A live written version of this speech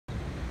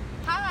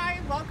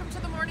welcome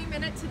to the Morning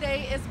Minute.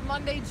 Today is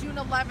Monday, June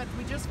 11th.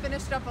 We just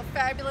finished up a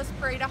fabulous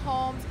parade of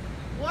homes.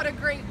 What a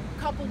great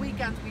couple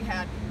weekends we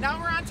had.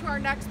 Now we're on to our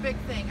next big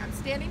thing. I'm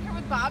standing here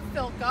with Bob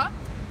Filka,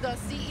 the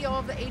CEO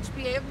of the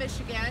HBA of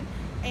Michigan,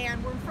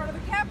 and we're in front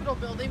of the Capitol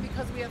building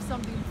because we have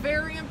something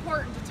very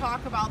important to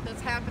talk about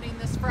that's happening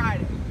this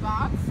Friday.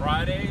 Bob?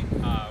 Friday,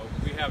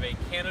 we have a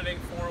candidate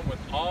forum with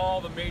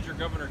all the major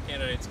governor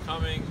candidates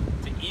coming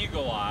to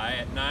Eagle Eye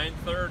at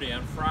 9:30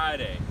 on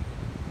Friday.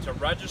 To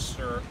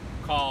register,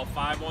 call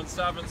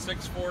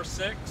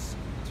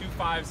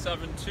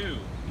 517-646-2572.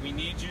 We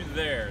need you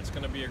there. It's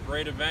going to be a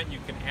great event. You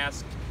can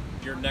ask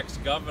your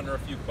next governor a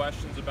few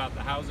questions about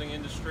the housing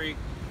industry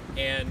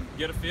and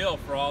get a feel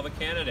for all the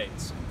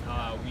candidates.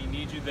 We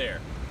need you there.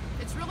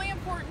 It's really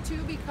important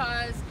too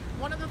because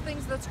one of the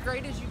things that's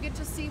great is you get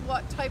to see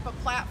what type of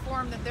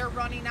platform that they're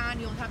running on.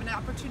 You'll have an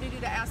opportunity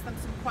to ask them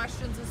some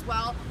questions as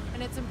well.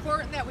 And it's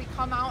important that we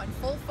come out in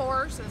full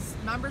force as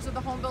members of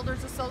the Home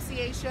Builders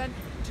Association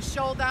to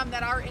show them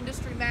that our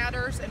industry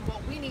matters and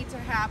what we need to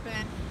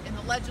happen in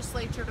the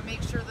legislature to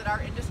make sure that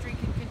our industry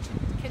can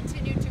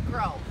continue to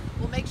grow.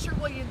 We'll make sure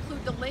we'll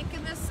include the link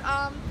in this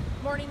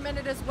Morning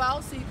Minute as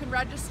well so you can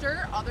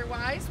register.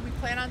 Otherwise, we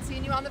plan on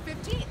seeing you on the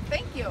 15th.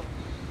 Thank you.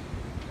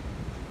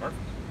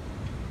 Perfect.